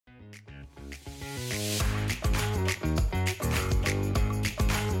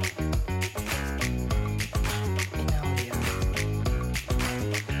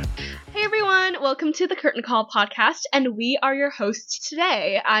welcome to the Curtain Call podcast, and we are your hosts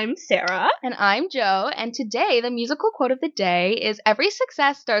today. I'm Sarah. And I'm Joe, and today the musical quote of the day is every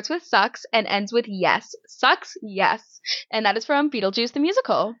success starts with sucks and ends with yes. Sucks, yes. And that is from Beetlejuice the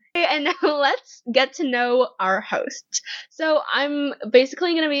Musical. And now let's get to know our host. So I'm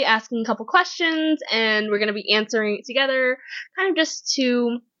basically going to be asking a couple questions, and we're going to be answering it together, kind of just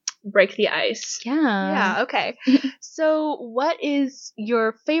to break the ice. Yeah, okay. So what is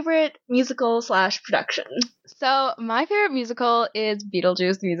your favorite musical/production? So my favorite musical is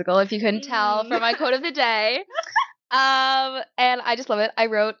Beetlejuice the Musical, if you couldn't tell from my quote of the day. And I just love it. I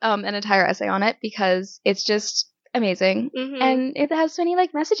wrote an entire essay on it because it's just amazing. And it has so many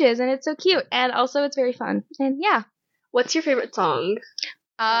messages, and it's so cute, and also it's very fun. And yeah. What's your favorite song?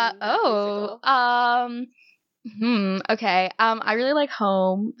 Okay. I really like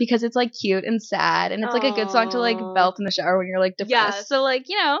Home because it's cute and sad, and it's a good song to belt in the shower when you're depressed. Yes. So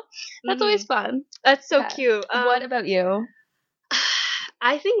that's always fun. That's so cute. What about you?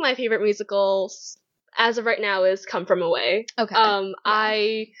 I think my favorite musicals as of right now is Come From Away. Okay.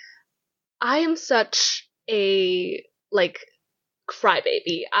 I am such a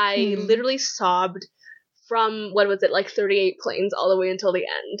crybaby. I literally sobbed from 38 Planes all the way until the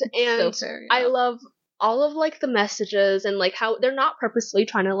end. And so fair, yeah. I love all of the messages and how they're not purposely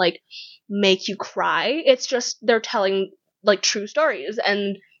trying to make you cry. It's just they're telling true stories,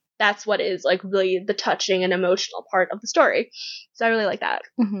 and that's what is really the touching and emotional part of the story. So I really like that.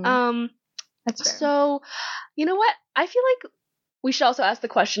 That's fair. So you know what? I feel we should also ask the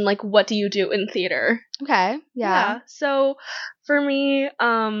question what do you do in theater? Okay. Yeah. So for me,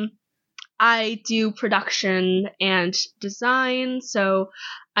 I do production and design, so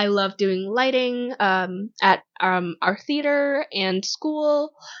I love doing lighting at our theater and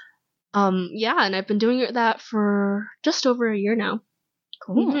school. And I've been doing that for just over a year now.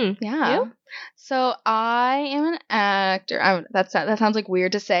 Cool. Yeah. You? So I am an actor. That sounds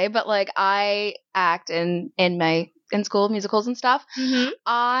weird to say, but I act in school musicals and stuff.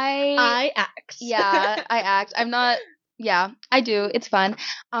 I act. Yeah, I act. I'm not. Yeah, I do. It's fun.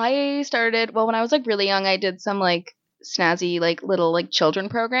 I started, when I was really young, I did some snazzy little children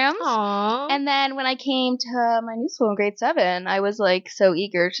programs. Aww. And then when I came to my new school in grade 7, I was so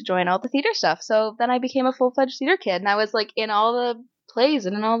eager to join all the theater stuff. So then I became a full-fledged theater kid, and I was in all the plays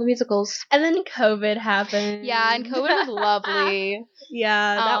and in all the musicals. And then COVID happened. Yeah, and COVID was lovely.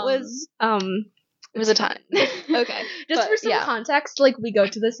 Yeah, that was it was a time. Okay. Just for some context, we go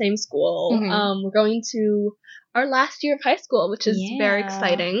to the same school. We're going to our last year of high school, which is very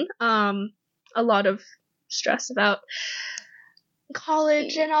exciting. A lot of stress about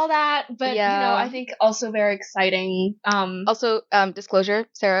college and all that, but I think also very exciting. Also, disclosure,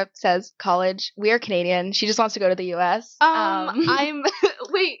 Sarah says college. We are Canadian. She just wants to go to the US. I'm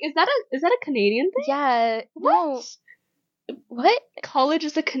wait, is that a Canadian thing? Yeah. What? No. What? College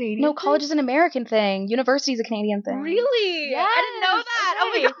is a Canadian No, thing? College is an American thing. University is a Canadian thing. Really? Yeah. I didn't know that.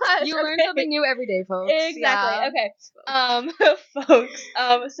 Okay. Oh my gosh. You learn something new every day, folks. Exactly. Yeah. Okay. Folks.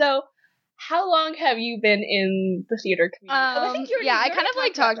 So how long have you been in the theater community? I kind of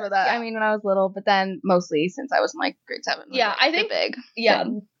talked about that. Yeah. I mean, when I was little, but then mostly since I was in grade 7. Yeah, I think big. Yeah.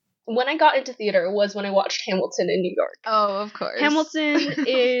 Thing. When I got into theater was when I watched Hamilton in New York. Oh, of course. Hamilton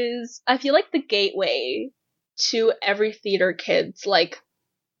is, I feel the gateway to every theater kid's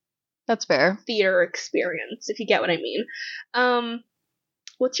that's fair theater experience, if you get what I mean.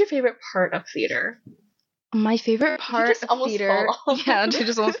 What's your favorite part of theater? My favorite part of theater. Yeah, she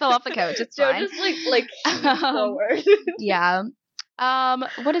just almost fell off the couch. It's fine. Just forward. Yeah.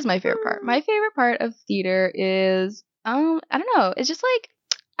 What is my favorite part? My favorite part of theater is I don't know. It's just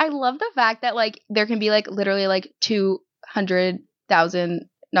I love the fact that there can be literally 200,000.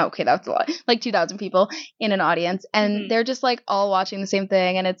 No, okay, that's a lot. 2,000 people in an audience, and they're just all watching the same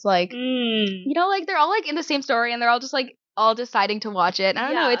thing, and it's they're all in the same story, and they're all just all deciding to watch it. I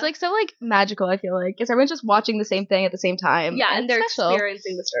don't know, it's so magical. I feel because everyone's just watching the same thing at the same time. Yeah, and they're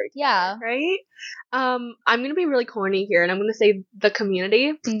experiencing the story together, yeah, right. I'm gonna be really corny here, and I'm gonna say the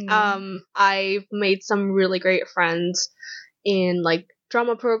community. I've made some really great friends in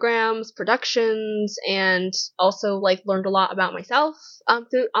drama programs, productions, and also learned a lot about myself on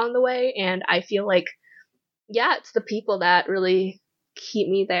the way, and I feel it's the people that really keep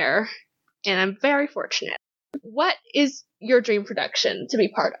me there, and I'm very fortunate. What is your dream production to be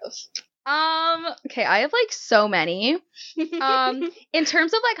part of? Okay, I have so many. In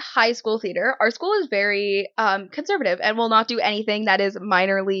terms of high school theater, our school is very conservative and will not do anything that is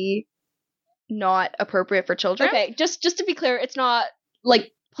minorly not appropriate for children. Okay, just to be clear, it's not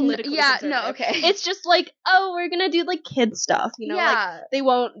politically conservative. No, okay. It's just we're gonna do kids stuff, Yeah. they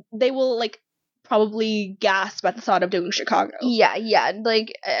will probably gasp at the thought of doing Chicago. Yeah.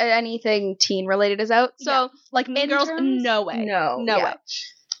 Like anything teen related is out. So like Mean Girls, no way. No way.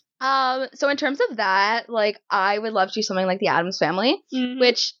 So in terms of that, like I would love to do something like The Addams Family,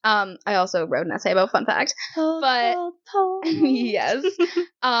 which I also wrote an essay about, fun fact. Yes.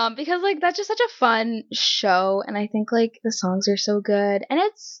 Because like that's just such a fun show, and I think like the songs are so good and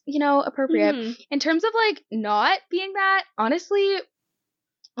it's, appropriate. In terms of like not being that, honestly,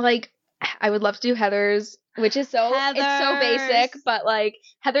 like I would love to do Heathers, which is it's so basic, but like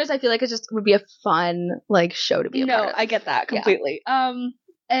Heathers I feel like it just would be a fun like show to be a part of. I get that completely.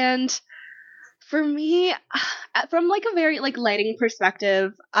 And for me, from like a very like lighting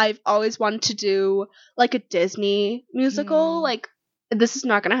perspective, I've always wanted to do like a Disney musical. Like this is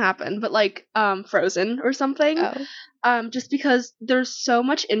not gonna happen, but like Frozen or something. Just because there's so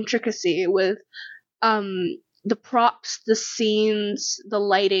much intricacy with the props, the scenes, the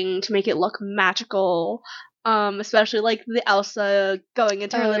lighting to make it look magical. Especially like the Elsa going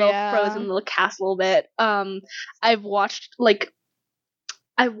into her little frozen little castle bit. I've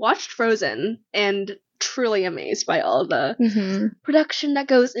watched Frozen and truly amazed by all of the production that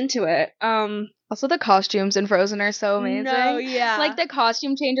goes into it. Also, the costumes in Frozen are so amazing. No, yeah. Like the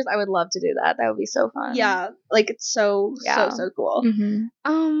costume changes, I would love to do that. That would be so fun. Yeah, like it's so cool.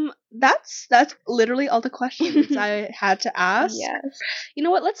 That's literally all the questions I had to ask. Yes. You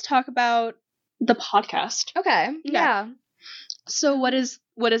know what? Let's talk about the podcast. Okay. Yeah. So what is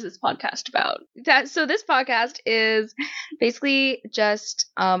this podcast about? So this podcast is basically just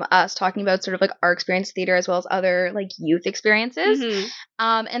us talking about sort of like our experience in theater as well as other like youth experiences,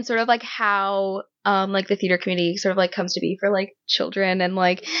 and sort of like how like the theater community sort of like comes to be for like children and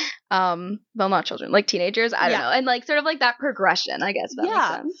like well, not children, like teenagers, I don't know, and like sort of like that progression, I guess, if that makes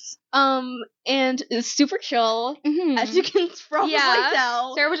sense. And it's super chill, as you can probably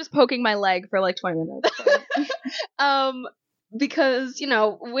tell. Sarah was just poking my leg for like 20 minutes. Because, we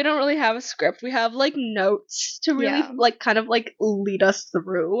don't really have a script. We have, like, notes to really, like, kind of, like, lead us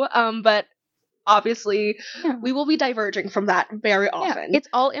through. But obviously, we will be diverging from that very often. It's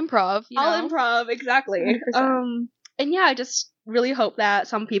all improv. All improv, exactly. 100%. And yeah, I just really hope that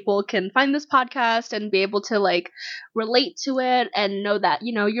some people can find this podcast and be able to, like, relate to it and know that,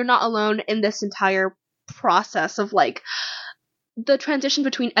 you're not alone in this entire process of, like, the transition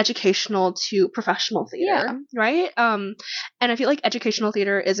between educational to professional theater, right? And I feel like educational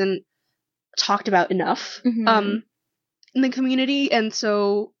theater isn't talked about enough in the community, and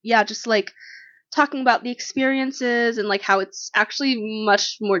so just like talking about the experiences and like how it's actually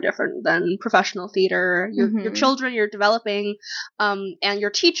much more different than professional theater. Your children you're developing, and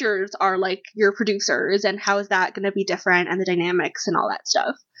your teachers are like your producers, and how is that going to be different, and the dynamics and all that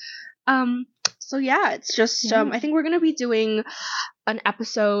stuff. So yeah, it's just I think we're going to be doing an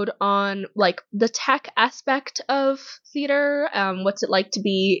episode on like the tech aspect of theater, what's it like to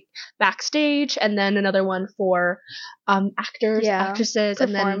be backstage, and then another one for actors, actresses,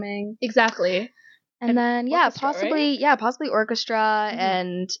 performing. And then exactly. And then possibly orchestra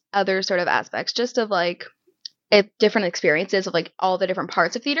and other sort of aspects, just of like different experiences of like all the different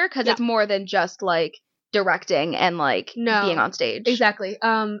parts of theater, because it's more than just like directing and like being on stage. Exactly.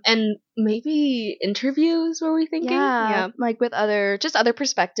 And maybe interviews, were we thinking? Like with other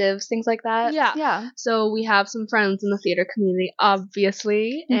perspectives, things like that. Yeah. So we have some friends in the theater community,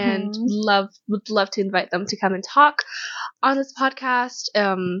 obviously, and would love to invite them to come and talk on this podcast,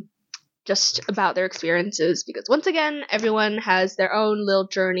 just about their experiences, because once again, everyone has their own little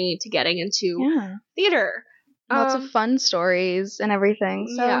journey to getting into theater. Lots of fun stories and everything.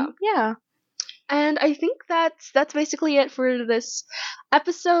 So yeah. And I think that's basically it for this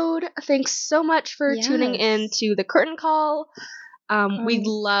episode. Thanks so much for tuning in to the Curtain Call. We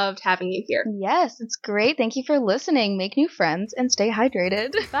loved having you here. Yes, it's great. Thank you for listening. Make new friends and stay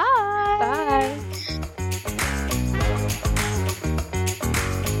hydrated. Bye. Bye.